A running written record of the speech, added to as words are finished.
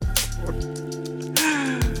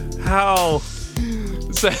how?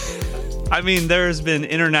 So, I mean, there's been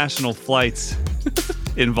international flights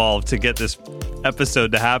involved to get this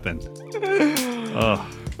episode to happen. Oh,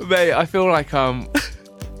 mate, I feel like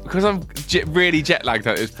because I'm really jet lagged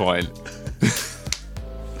at this point.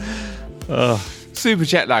 Super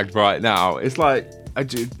jet lagged right now. It's like I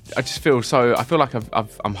just feel so. I feel like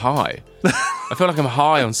I'm high. I feel like I'm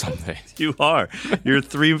high on something. you are. You're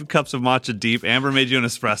 3 cups of matcha deep. Amber made you an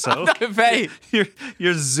espresso. No, mate.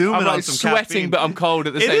 You're zooming I'm like on some sweating, caffeine. but I'm cold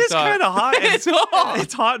at the same time. It is kind of hot. It's hot.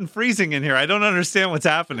 It's hot and freezing in here. I don't understand what's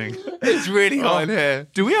happening. It's really hot in here.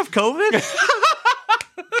 Do we have COVID?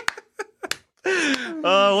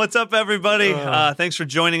 What's up, everybody? Thanks for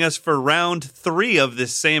joining us for round 3 of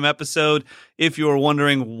this same episode. If you were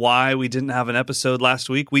wondering why we didn't have an episode last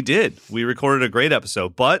week, we did. We recorded a great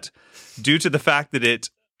episode, but due to the fact that it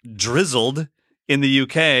drizzled in the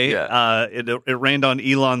UK, it rained on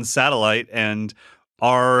Elon's satellite, and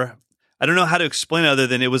I don't know how to explain it other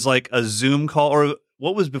than it was like a Zoom call, or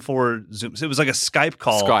what was before Zoom? It was like a Skype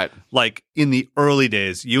call. Skype. Like in the early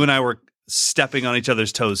days, you and I were stepping on each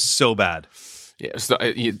other's toes so bad. Yeah, so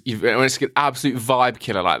when it's an absolute vibe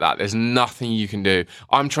killer like that, there's nothing you can do.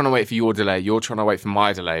 I'm trying to wait for your delay. You're trying to wait for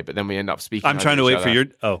my delay, but then we end up speaking. I'm trying to wait for your.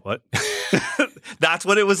 Oh, what? That's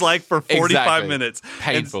what it was like for 45 Exactly. minutes.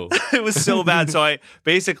 Painful. It was so bad. So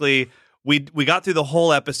we got through the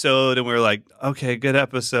whole episode and we were like, okay, good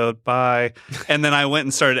episode. Bye. And then I went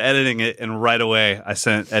and started editing it. And right away I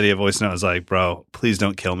sent Eddie a voice note. I was like, bro, please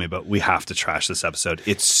don't kill me, but we have to trash this episode.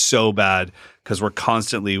 It's so bad because we're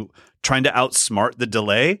constantly trying to outsmart the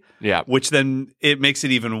delay, which then it makes it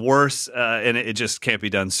even worse, and it just can't be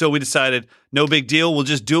done. So we decided, no big deal. We'll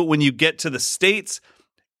just do it when you get to the States.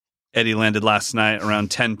 Eddie landed last night around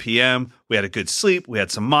 10 p.m. We had a good sleep. We had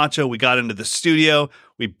some matcha. We got into the studio.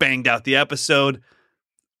 We banged out the episode.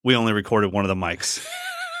 We only recorded one of the mics.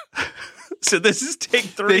 So this is take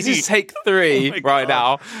 3. This is take 3 right God.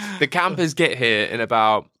 now. The campers get here in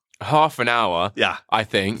about half an hour. Yeah. I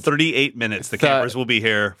think 38 minutes. The campers will be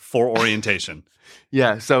here for orientation.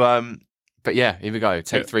 Yeah. So, but yeah, here we go.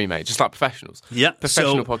 Take 3, mate. Just like professionals. Yeah.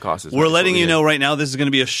 Professional podcasters. We're letting you know right now this is going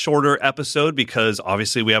to be a shorter episode because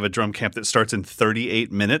obviously we have a drum camp that starts in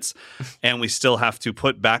 38 minutes and we still have to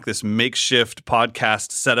put back this makeshift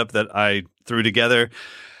podcast setup that I threw together.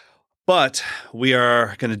 But we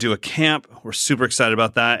are going to do a camp. We're super excited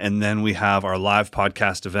about that. And then we have our live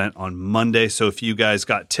podcast event on Monday. So if you guys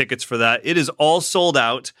got tickets for that, it is all sold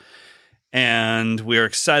out. And we are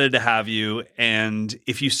excited to have you. And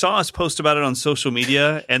if you saw us post about it on social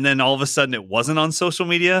media and then all of a sudden it wasn't on social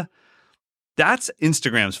media, that's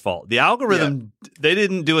Instagram's fault. The algorithm, they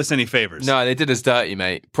didn't do us any favors. No, they did us dirty,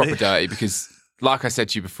 mate. Proper dirty. Because like I said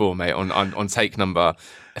to you before, mate, on take number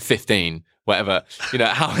 15, whatever,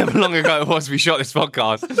 however long ago it was we shot this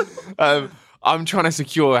podcast, I'm trying to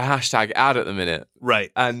secure a hashtag ad at the minute. Right.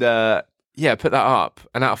 And put that up.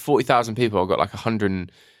 And out of 40,000 people, I got like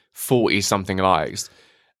 140 something likes.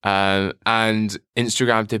 And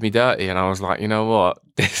Instagram did me dirty, and I was like, you know what?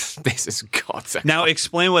 This is goddamn. Now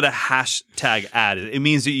explain what a hashtag ad is. It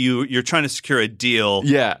means that you're trying to secure a deal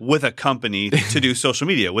with a company to do social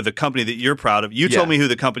media, with a company that you're proud of. You told me who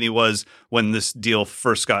the company was when this deal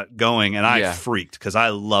first got going, and I freaked because I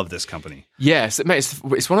love this company. Yes, mate,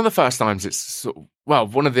 it's one of the first times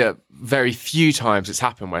one of the very few times it's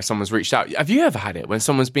happened where someone's reached out. Have you ever had it when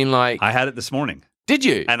someone's been like... I had it this morning. Did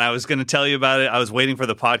you? And I was going to tell you about it. I was waiting for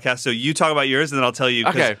the podcast. So you talk about yours and then I'll tell you.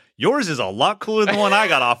 Okay. Yours is a lot cooler than the one I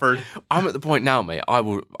got offered. I'm at the point now, mate. I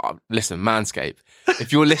will... listen, Manscaped,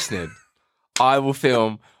 if you're listening, I will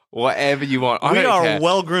film whatever you want. We are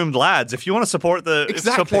well-groomed lads. If you want to support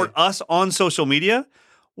us on social media,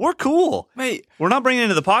 we're cool. Mate. We're not bringing it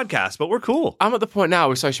into the podcast, but we're cool. I'm at the point now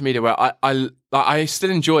with social media where I still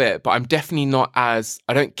enjoy it, but I'm definitely not I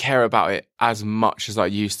don't care about it as much as I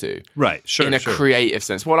used to. Right, sure. In a creative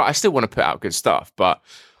sense. Well, I still want to put out good stuff, but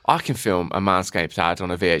I can film a Manscaped ad on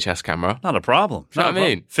a VHS camera. Not a problem. You know what I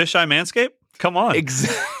mean? Fisheye Manscaped? Come on.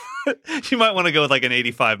 Exactly. You might want to go with like an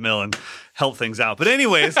 85 mil and help things out. But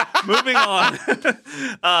anyways, moving on.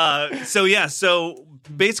 So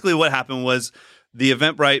basically what happened was the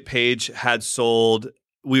Eventbrite page had sold.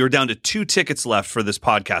 We were down to 2 tickets left for this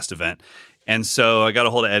podcast event. And so I got a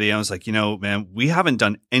hold of Eddie. I was like, man, we haven't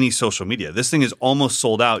done any social media. This thing is almost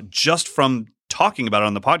sold out just from talking about it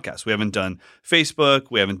on the podcast. We haven't done Facebook.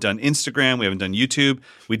 We haven't done Instagram. We haven't done YouTube.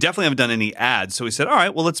 We definitely haven't done any ads. So we said, all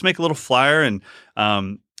right, well, let's make a little flyer and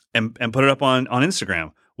put it up on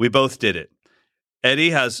Instagram. We both did it. Eddie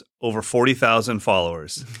has over 40,000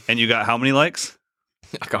 followers. And you got how many likes?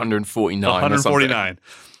 Like 149. 149.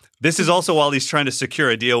 This is also while he's trying to secure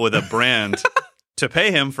a deal with a brand to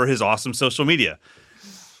pay him for his awesome social media.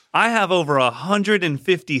 I have over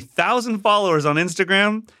 150,000 followers on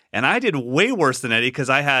Instagram, and I did way worse than Eddie because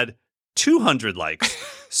I had 200 likes.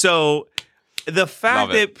 So the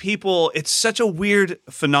fact that people, it's such a weird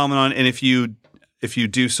phenomenon. And if you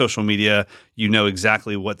do social media, you know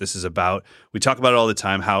exactly what this is about. We talk about it all the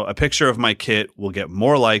time, how a picture of my kit will get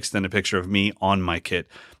more likes than a picture of me on my kit.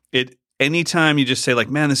 Anytime you just say like,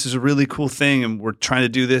 man, this is a really cool thing and we're trying to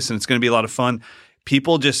do this and it's going to be a lot of fun,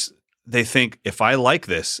 people they think if I like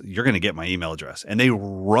this, you're going to get my email address, and they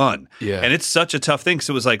run. Yeah. And it's such a tough thing.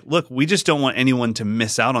 So it was like, look, we just don't want anyone to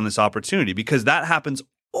miss out on this opportunity because that happens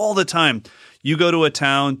all the time. You go to a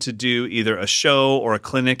town to do either a show or a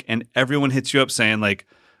clinic and everyone hits you up saying like,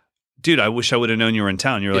 dude, I wish I would have known you were in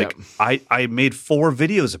town. You're like, I made 4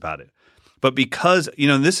 videos about it. But because,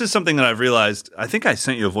 this is something that I've realized, I think I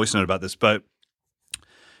sent you a voice note about this, but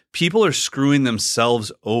people are screwing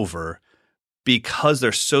themselves over because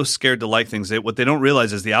they're so scared to like things. What they don't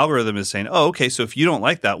realize is the algorithm is saying, oh, okay, so if you don't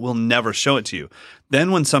like that, we'll never show it to you.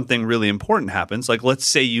 Then when something really important happens, like let's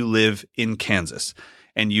say you live in Kansas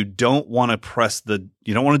and you don't want to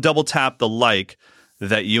you don't want to double tap the like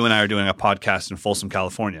that you and I are doing a podcast in Folsom,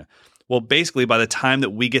 California. Well, basically, by the time that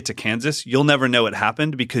we get to Kansas, you'll never know it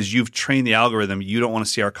happened because you've trained the algorithm. You don't want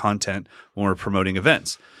to see our content when we're promoting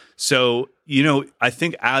events. So, I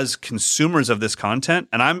think as consumers of this content,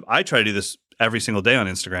 and I try to do this every single day on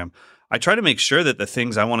Instagram, I try to make sure that the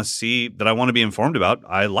things I want to see, that I want to be informed about,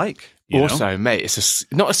 I like. Also, mate, it's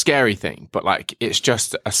not a scary thing, but like it's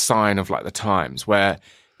just a sign of like the times where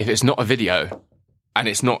if it's not a video and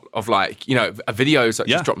it's not of like, a video is like,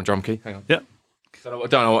 just drop my drum key. Hang on. Yeah. I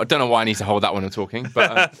don't know why I need to hold that when I'm talking,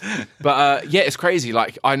 but yeah, it's crazy.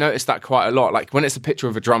 Like I noticed that quite a lot. Like when it's a picture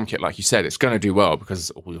of a drum kit, like you said, it's going to do well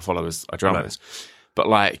because all your followers are drummers. Right. But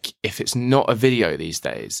like if it's not a video these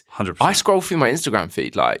days, 100%. I scroll through my Instagram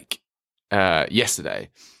feed like yesterday,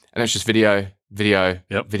 and it's just video.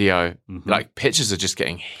 Mm-hmm. Like pictures are just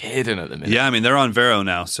getting hidden at the minute. Yeah, I mean they're on Vero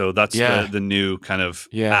now, so that's the new kind of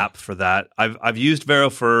app for that. I've used Vero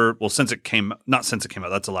since it came out.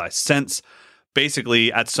 That's a lie. Since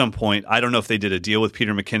basically at some point, I don't know if they did a deal with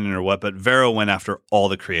Peter McKinnon or what, but Vero went after all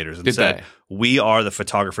the creators and said, "We are the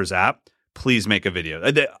photographer's app. Please make a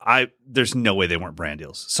video." There's no way they weren't brand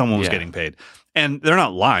deals. Someone was getting paid, and they're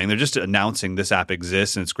not lying. They're just announcing this app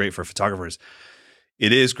exists and it's great for photographers.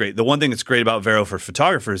 It is great. The one thing that's great about Vero for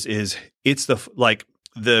photographers is it's the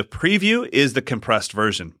preview is the compressed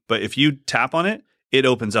version, but if you tap on it, it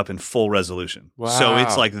opens up in full resolution. Wow. So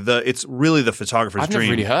it's like it's really the photographer's dream. I've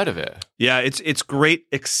never really heard of it. Yeah, it's great,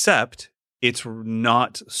 except it's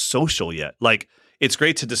not social yet. Like it's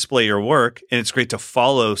great to display your work and it's great to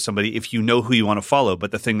follow somebody if you know who you want to follow. But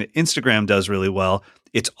the thing that Instagram does really well,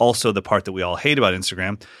 it's also the part that we all hate about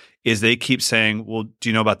Instagram, is they keep saying, well, do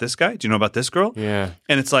you know about this guy? Do you know about this girl? Yeah.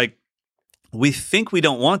 And it's like, we think we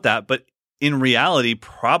don't want that, but in reality,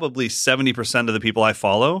 probably 70% of the people I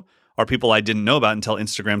follow are people I didn't know about until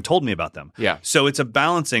Instagram told me about them. Yeah. So it's a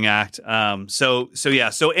balancing act. So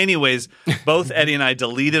anyways, both Eddie and I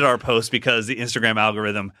deleted our post because the Instagram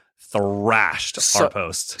algorithm thrashed our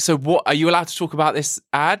post. So what, are you allowed to talk about this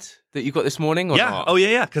ad that you got this morning or not? Oh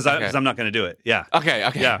yeah. Because I'm not going to do it. Yeah. Okay.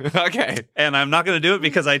 Yeah. Okay. And I'm not going to do it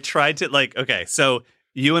because I tried to so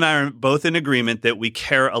you and I are both in agreement that we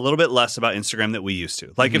care a little bit less about Instagram than we used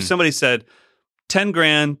to. Like if somebody said, 10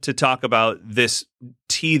 grand to talk about this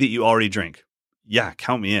tea that you already drink. Yeah,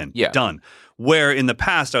 count me in. Yeah. Done. Where in the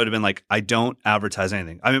past I would have been like, I don't advertise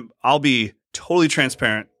anything. I mean, I'll be totally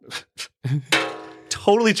transparent.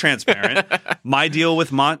 My deal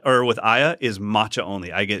with with Aya is matcha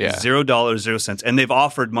only. I get $0, 0 cents. And they've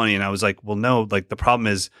offered money. And I was like, well, no, like the problem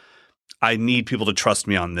is I need people to trust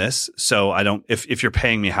me on this. So I don't, if you're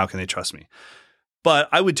paying me, how can they trust me? But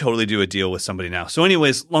I would totally do a deal with somebody now. So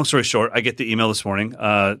anyways, long story short, I get the email this morning.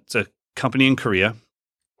 It's a company in Korea.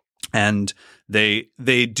 And they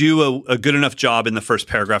do a good enough job in the first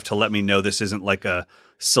paragraph to let me know this isn't like a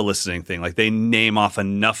soliciting thing. Like they name off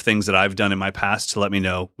enough things that I've done in my past to let me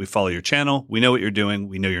know we follow your channel. We know what you're doing.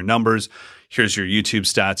 We know your numbers. Here's your YouTube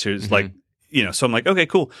stats. Here's so I'm like, okay,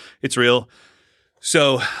 cool. It's real.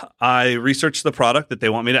 So I researched the product that they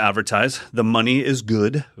want me to advertise. The money is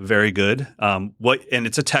good, very good. And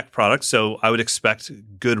it's a tech product, so I would expect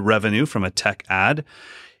good revenue from a tech ad.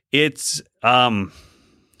 It's I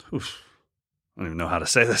don't even know how to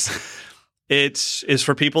say this. It is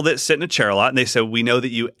for people that sit in a chair a lot, and they say we know that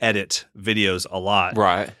you edit videos a lot,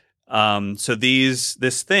 right? So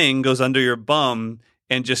this thing goes under your bum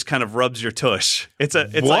and just kind of rubs your tush. It's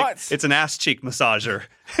an ass cheek massager.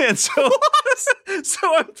 And so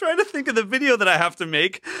So I'm trying to think of the video that I have to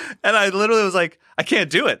make. And I literally was like, I can't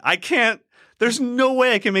do it. I can't. There's no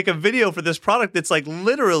way I can make a video for this product that's like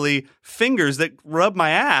literally fingers that rub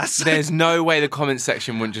my ass. There's no way the comment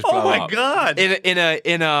section wouldn't just blow up. Oh my God. In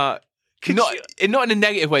a not in a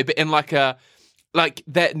negative way, but in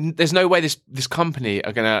there's no way this company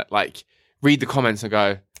are gonna like read the comments and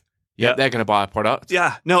go, yeah, they're gonna buy a product.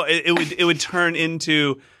 Yeah, no, it would turn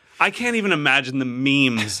into. I can't even imagine the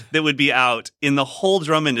memes that would be out in the whole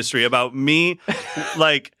drum industry about me,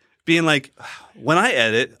 like being like, when I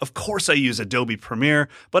edit, of course I use Adobe Premiere,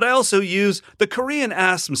 but I also use the Korean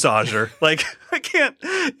ass massager. Like I can't.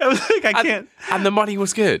 I was like, I can't. And the money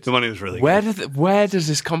was good. The money was really good. Where does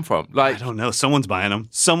this come from? Like I don't know. Someone's buying them.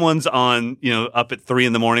 Someone's on, up at 3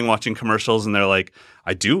 a.m. watching commercials, and they're like,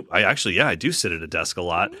 I do sit at a desk a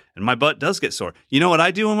lot, and my butt does get sore. You know what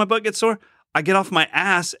I do when my butt gets sore? I get off my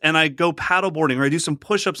ass and I go paddleboarding, or I do some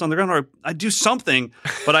push-ups on the ground, or I do something.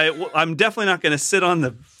 But I'm definitely not going to sit on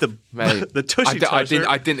the tushy toucher.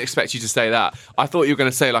 I didn't expect you to say that. I thought you were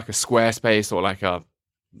going to say like a Squarespace or like a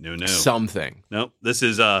something. Nope. This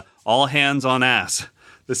is all hands on ass.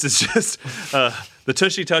 This is just the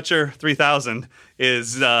Tushy Toucher 3000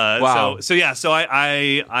 is wow. So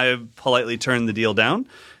I politely turned the deal down,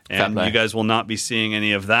 and you guys will not be seeing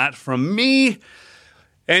any of that from me.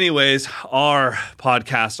 Anyways, our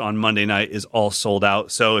podcast on Monday night is all sold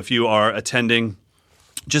out. So if you are attending,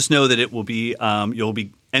 just know that it will be you'll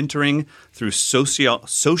be entering through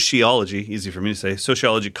Sociology, easy for me to say,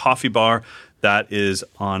 Sociology Coffee Bar. That is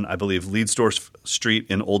on, I believe, Leadsdorf Street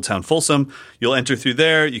in Old Town Folsom. You'll enter through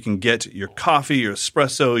there. You can get your coffee, your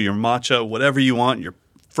espresso, your matcha, whatever you want, your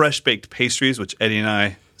fresh-baked pastries, which Eddie and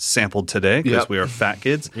I sampled today because we are fat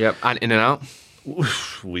kids. Yep, and In-N-Out.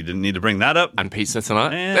 We didn't need to bring that up. And pizza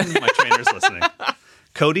tonight. And my trainer's listening.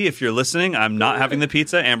 Cody, if you're listening, I'm not having the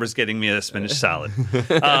pizza. Amber's getting me a spinach salad.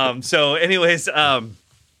 So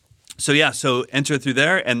enter through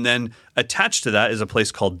there, and then attached to that is a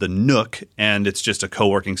place called The Nook, and it's just a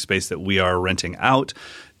co-working space that we are renting out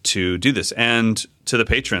to do this, and to the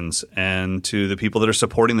patrons and to the people that are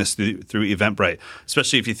supporting this through Eventbrite,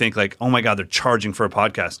 especially if you think like, oh my God, they're charging for a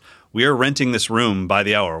podcast. We are renting this room by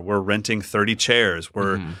the hour. We're renting 30 chairs.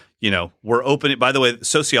 We're opening. By the way,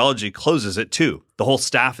 Sociology closes at 2. The whole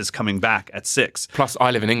staff is coming back at 6. Plus,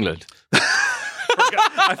 I live in England.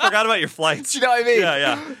 I forgot about your flights. Do you know what I mean?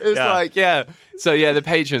 Yeah. It's like, yeah. So yeah, the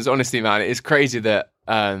patrons, honestly, man, it's crazy that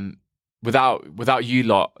without you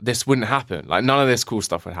lot, this wouldn't happen. Like none of this cool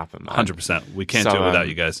stuff would happen, man. 100%. We can't do it without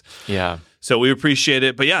you guys. Yeah. So we appreciate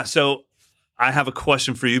it. But yeah, so I have a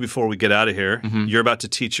question for you before we get out of here. Mm-hmm. You're about to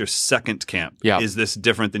teach your second camp. Yeah. Is this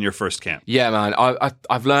different than your first camp? Yeah, man.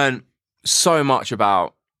 I've learned so much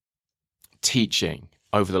about teaching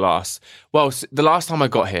over the last time I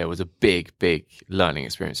got here was a big learning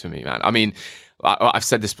experience for me, man. I mean, I've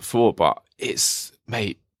said this before, but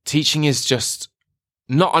teaching is just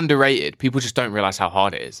not underrated. People just don't realize how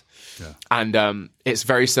hard it is. Yeah. And it's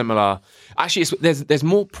very similar. Actually, there's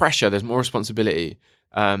more pressure, there's more responsibility,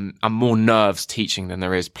 and more nerves teaching than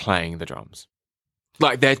there is playing the drums.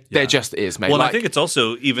 Like there just is, mate. Well, I think it's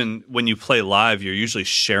also, even when you play live, you're usually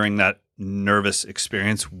sharing that nervous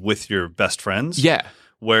experience with your best friends. Yeah.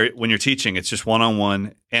 Where when you're teaching, it's just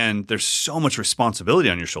one-on-one, and there's so much responsibility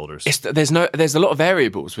on your shoulders. There's a lot of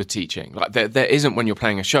variables with teaching. Like there isn't when you're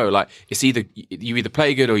playing a show. Like it's you either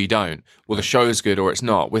play good or you don't, or the show is good or it's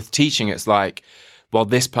not. With teaching, it's like, well,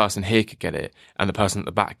 this person here could get it, and the person at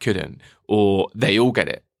the back couldn't, or they all get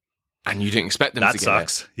it, and you didn't expect them to get it. That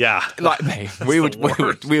sucks. Yeah, like mate, we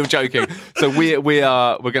were joking. So we're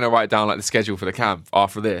going to write down like the schedule for the camp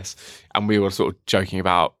after this, and we were sort of joking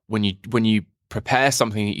about when you prepare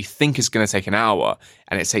something that you think is going to take an hour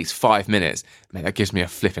and it takes 5 minutes, man, that gives me a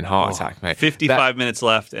flipping heart attack, mate. 55 minutes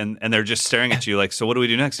left, and they're just staring at you like, so what do we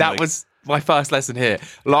do next? That was my first lesson here.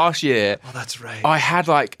 Last year, that's right. I had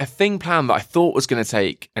like a thing planned that I thought was going to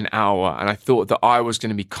take an hour, and I thought that I was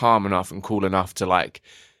going to be calm enough and cool enough to like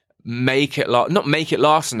not make it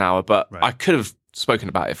last an hour, but I could have spoken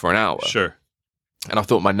about it for an hour. Sure. And I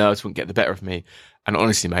thought my nerves wouldn't get the better of me. And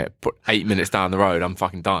honestly, mate, 8 minutes down the road, I'm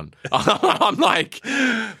fucking done. I'm like,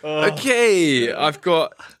 okay, I've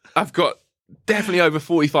got definitely over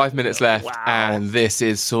 45 minutes left, and this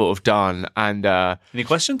is sort of done. And any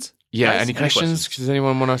questions? Yeah, any questions? Does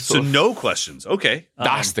anyone want to? So no questions. Okay,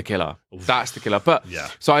 that's the killer. That's the killer. But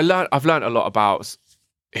so I've learned a lot about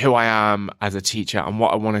who I am as a teacher and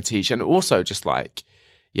what I want to teach, and also just like,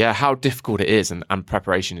 how difficult it is, and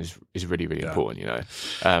preparation is really, really important, you know.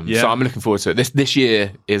 So I'm looking forward to it. This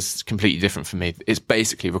year is completely different for me. It's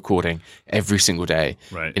basically recording every single day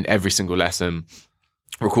in every single lesson.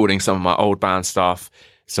 recording some of my old band stuff,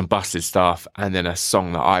 some Busted stuff, and then a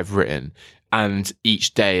song that I've written. And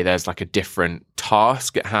each day there's like a different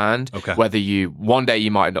task at hand. Okay. Whether one day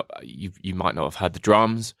you might not have heard the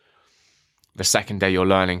drums. The second day you're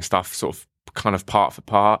learning stuff sort of kind of part for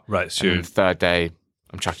part. Right. So and the third day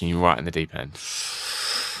I'm chucking you right in the deep end.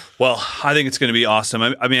 Well, I think it's going to be awesome.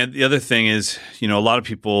 I mean, the other thing is, a lot of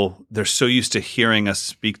people, they're so used to hearing us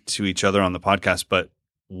speak to each other on the podcast, but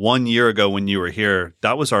 1 year ago when you were here,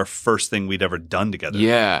 that was our first thing we'd ever done together.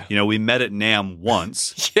 Yeah. We met at NAMM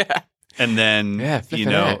once. Yeah. And then,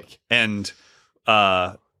 and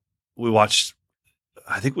we watched,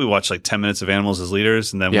 I think we watched like 10 minutes of Animals as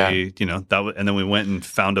Leaders. And then and then we went and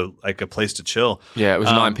found a place to chill. Yeah. It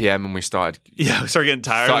was 9 p.m. and we started. Yeah. We started getting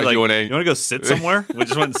tired. Like, yawning. You want to go sit somewhere? We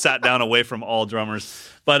just went and sat down away from all drummers.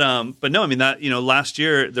 But no, I mean that, last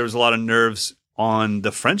year there was a lot of nerves on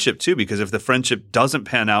the friendship too, because if the friendship doesn't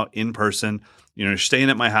pan out in person, you're staying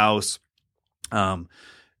at my house. What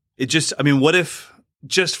if,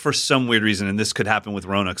 just for some weird reason, and this could happen with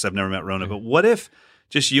Rona because I've never met Rona, but what if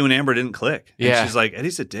just you and Amber didn't click? And she's like,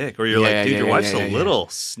 Eddie's a dick. Or you're like, dude, your wife's a little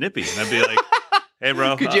snippy. And I'd be like, hey,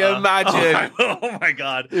 bro. Could you imagine? Oh, my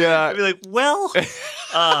God. Yeah. I'd be like, well,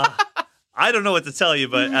 I don't know what to tell you,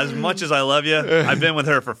 but as much as I love you, I've been with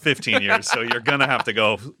her for 15 years, so you're going to have to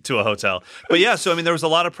go to a hotel. But yeah, so I mean, there was a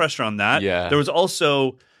lot of pressure on that. Yeah. There was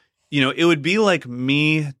also, it would be like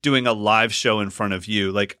me doing a live show in front of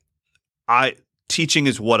you. Like, teaching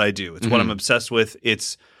is what I do. It's what I'm obsessed with.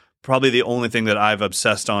 It's probably the only thing that I've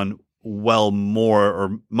obsessed on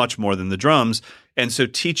much more than the drums. And so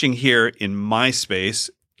teaching here in my space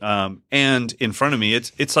and in front of me,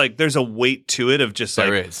 it's like there's a weight to it of just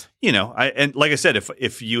there like, is. And like I said,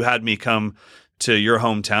 if you had me come to your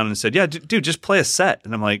hometown and said, yeah, dude, just play a set.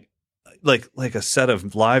 And I'm like a set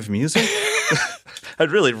of live music.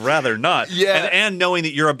 I'd really rather not. Yeah. And knowing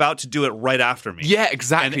that you're about to do it right after me. Yeah,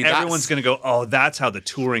 exactly. And everyone's going to go, oh, that's how the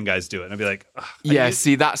touring guys do it. And I'd be like,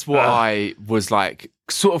 see, that's what I was like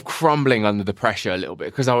sort of crumbling under the pressure a little bit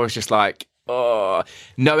because I was just like,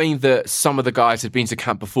 knowing that some of the guys had been to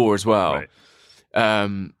camp before as well. Right.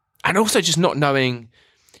 And also just not knowing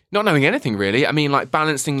anything really. I mean, like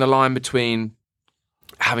balancing the line between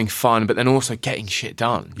having fun, but then also getting shit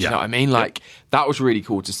done. Do you know what I mean? Like that was really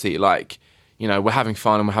cool to see. Like, we're having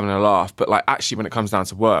fun and we're having a laugh, but like actually when it comes down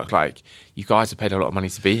to work, like you guys have paid a lot of money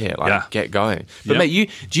to be here. Like get going. But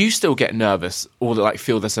mate, do you still get nervous or like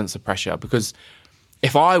feel the sense of pressure? Because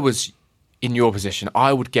if I was in your position,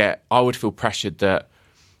 I would feel pressured that,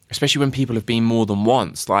 especially when people have been more than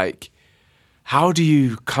once, like how do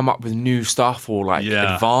you come up with new stuff or like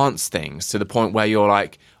advance things to the point where you're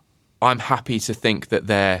like, I'm happy to think that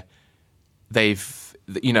they're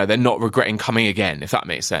not regretting coming again, if that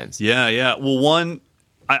makes sense. Yeah. Well,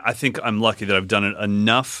 I think I'm lucky that I've done it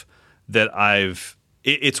enough that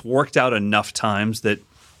it's worked out enough times that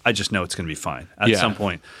I just know it's going to be fine at some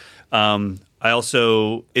point.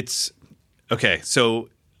 So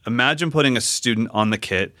imagine putting a student on the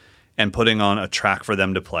kit and putting on a track for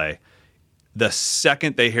them to play. The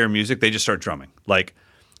second they hear music, they just start drumming. Like,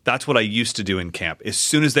 that's what I used to do in camp. As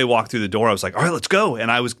soon as they walked through the door, I was like, all right, let's go.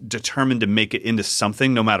 And I was determined to make it into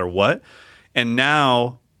something no matter what. And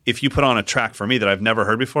now, if you put on a track for me that I've never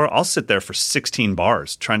heard before, I'll sit there for 16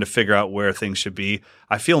 bars trying to figure out where things should be.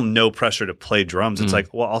 I feel no pressure to play drums. It's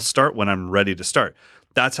like, well, I'll start when I'm ready to start.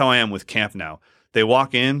 That's how I am with camp now. They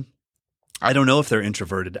walk in. I don't know if they're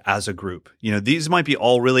introverted as a group. These might be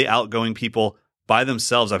all really outgoing people by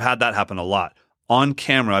themselves. I've had that happen a lot. On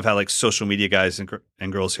camera, I've had like social media guys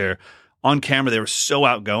and girls here. On camera, they were so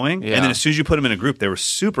outgoing. And then as soon as you put them in a group, they were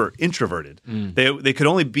super introverted. They could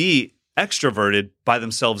only be extroverted by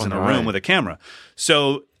themselves in a room with a camera.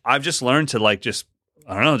 So I've just learned to like just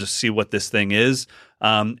see what this thing is.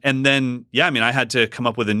 And then, I had to come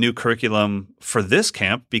up with a new curriculum for this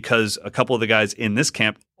camp because a couple of the guys in this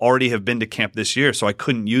camp already have been to camp this year. So I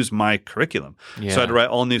couldn't use my curriculum. So I had to write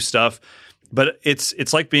all new stuff. But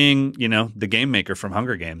it's like being, the game maker from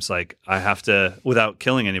Hunger Games. Like I have to, without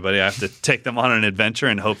killing anybody, I have to take them on an adventure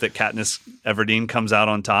and hope that Katniss Everdeen comes out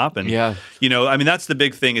on top. And, that's the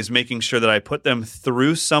big thing is making sure that I put them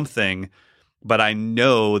through something, but I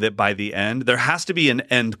know that by the end, there has to be an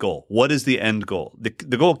end goal. What is the end goal? The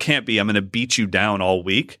goal can't be I'm going to beat you down all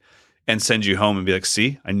week and send you home and be like,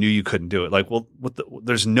 see, I knew you couldn't do it. Like, well,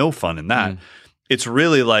 there's no fun in that. It's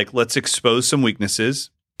really like, let's expose some weaknesses.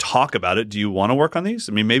 Talk about it. Do you want to work on these?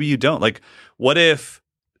 I mean, maybe you don't. Like, what if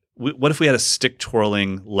we had a stick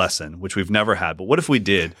twirling lesson, which we've never had, but what if we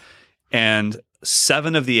did? And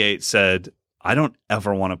 7 of the 8 said, I don't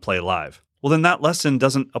ever want to play live. Well, then that lesson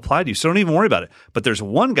doesn't apply to you. So don't even worry about it. But there's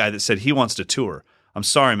one guy that said he wants to tour. I'm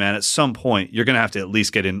sorry, man. At some point, you're going to have to at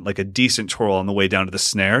least get in like a decent twirl on the way down to the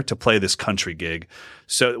snare to play this country gig.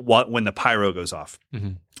 So when the pyro goes off,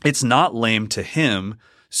 it's not lame to him.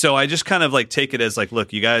 So I just kind of like take it as like,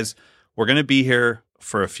 look, you guys, we're going to be here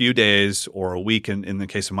for a few days or a week in the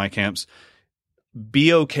case of my camps.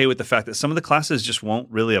 Be okay with the fact that some of the classes just won't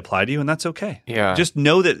really apply to you, and that's okay. Yeah. Just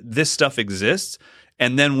know that this stuff exists.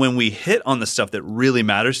 And then when we hit on the stuff that really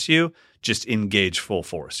matters to you, just engage full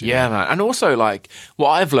force. Yeah, man. And also, like, what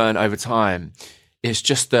I've learned over time is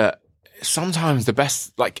just that sometimes the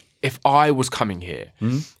best, like, if I was coming here,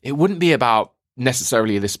 it wouldn't be about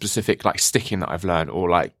necessarily the specific, like, sticking that I've learned or,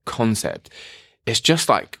 like, concept. It's just,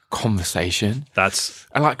 like, conversation. And,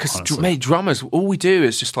 like, because, mate, drummers, all we do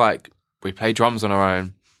is just, like, we play drums on our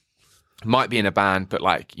own. Might be in a band, but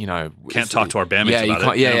like, you know, can't talk to our bandmates yeah,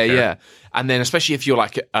 about you can't, it. Yeah. And then especially if you're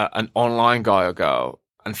like an online guy or girl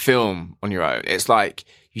and film on your own, it's like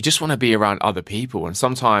you just want to be around other people. And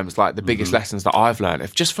sometimes like the biggest lessons that I've learned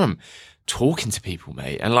is just from talking to people,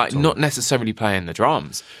 mate, and like not necessarily playing the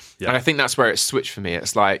drums. Yeah. And I think that's where it switched for me.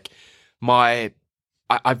 It's like I've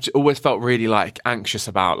always felt really like anxious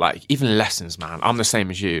about like even lessons, man. I'm the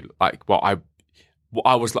same as you. Like I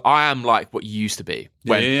am like what you used to be.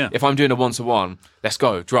 When if I'm doing a 1-to-1, let's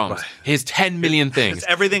go, drums. Right. Here's 10 million things. It's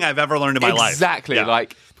everything I've ever learned in my life. Exactly. Yeah.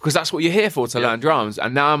 Like, because that's what you're here for, to learn drums.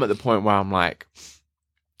 And now I'm at the point where I'm like,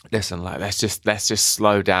 listen, like let's just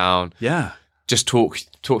slow down. Yeah. Just talk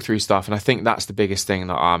through stuff. And I think that's the biggest thing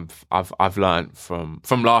that I've learned from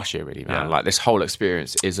last year, really, man. Yeah. Like this whole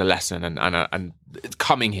experience is a lesson and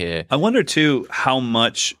coming here. I wonder too how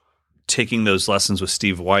much taking those lessons with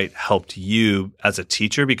Steve White helped you as a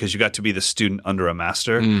teacher, because you got to be the student under a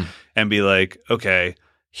master and be like, okay,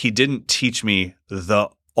 he didn't teach me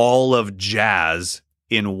all of jazz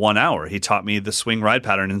in 1 hour. He taught me the swing ride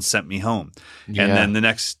pattern and sent me home. Yeah. And then the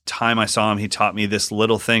next time I saw him, he taught me this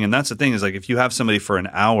little thing. And that's the thing is like, if you have somebody for an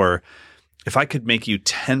hour, if I could make you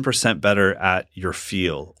 10% better at your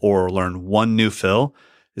feel or learn one new fill,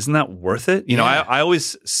 isn't that worth it? You know, I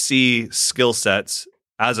always see skill sets.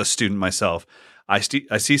 As a student myself, I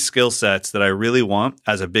see skill sets that I really want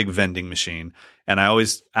as a big vending machine. And I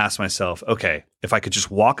always ask myself, okay, if I could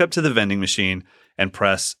just walk up to the vending machine and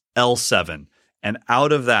press L7, and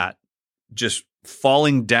out of that, just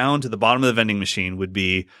falling down to the bottom of the vending machine would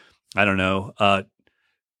be, I don't know,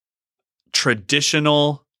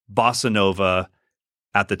 traditional bossa nova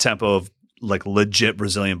at the tempo of like legit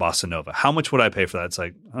Brazilian bossa nova. How much would I pay for that? It's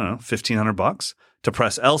like, I don't know, $1,500 to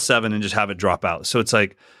press L7 and just have it drop out. So it's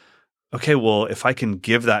like, okay, well, if I can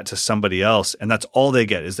give that to somebody else and that's all they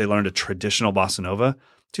get is they learned a traditional bossa nova,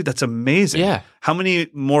 dude, that's amazing. Yeah. How many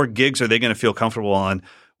more gigs are they going to feel comfortable on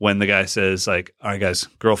when the guy says like, all right, guys,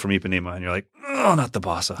 Girl from Ipanema. And you're like, oh, not the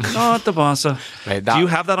bossa. Not the bossa. Right, do you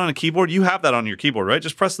have that on a keyboard? You have that on your keyboard, right?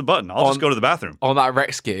 Just press the button. I'll just go to the bathroom. On that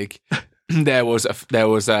Rex gig, there was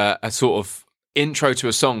a sort of intro to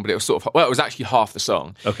a song, but it was sort of, well, it was actually half the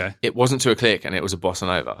song. Okay. It wasn't to a click and it was a bossa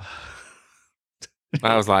nova.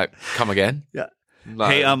 I was like, come again? Yeah.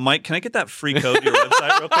 Like, hey, Mike, can I get that free code to your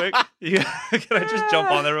website real quick? Can I just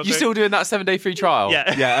jump on there real quick? You still doing that 7-day free trial?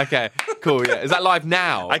 Yeah. Yeah, okay. Cool, yeah. Is that live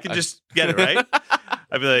now? I can just get it, right?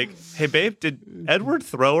 I'd be like, hey, babe, did Edward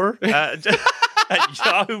Thrower at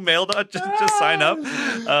Yahoo Mail just sign up?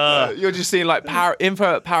 You're just seeing like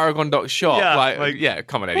info at Paragon.shop. Yeah,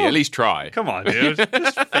 come on, Eddie, at least try. Come on, dude.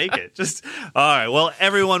 Just fake it. All right. Well,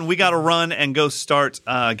 everyone, we got to run and go start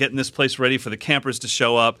getting this place ready for the campers to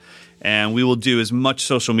show up. And we will do as much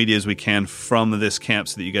social media as we can from this camp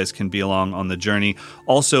so that you guys can be along on the journey.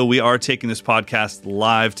 Also, we are taking this podcast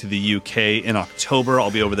live to the UK in October. I'll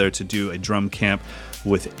be over there to do a drum camp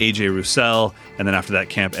with AJ Roussel. And then after that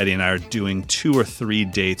camp, Eddie and I are doing 2 or 3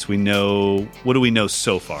 dates. What do we know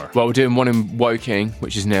so far? Well, we're doing one in Woking,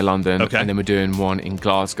 which is near London. Okay. And then we're doing one in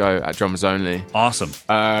Glasgow at Drummers Only. Awesome.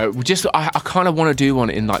 I kind of want to do one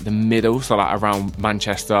in like the middle, so like around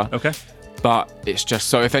Manchester. Okay. But it's just,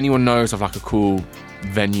 so if anyone knows of like a cool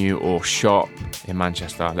venue or shop in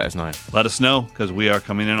Manchester, let us know. Let us know, because we are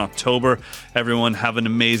coming in October. Everyone have an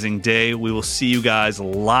amazing day. We will see you guys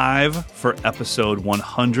live for episode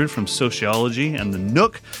 100 from Sociology and the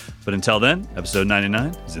Nook. But until then, episode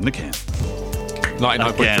 99 is in the can.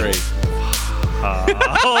 99.3.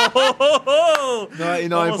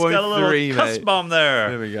 99.3, mate. Cuss bomb there.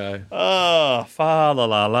 There we go. Oh, fa la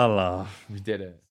la la la. We did it.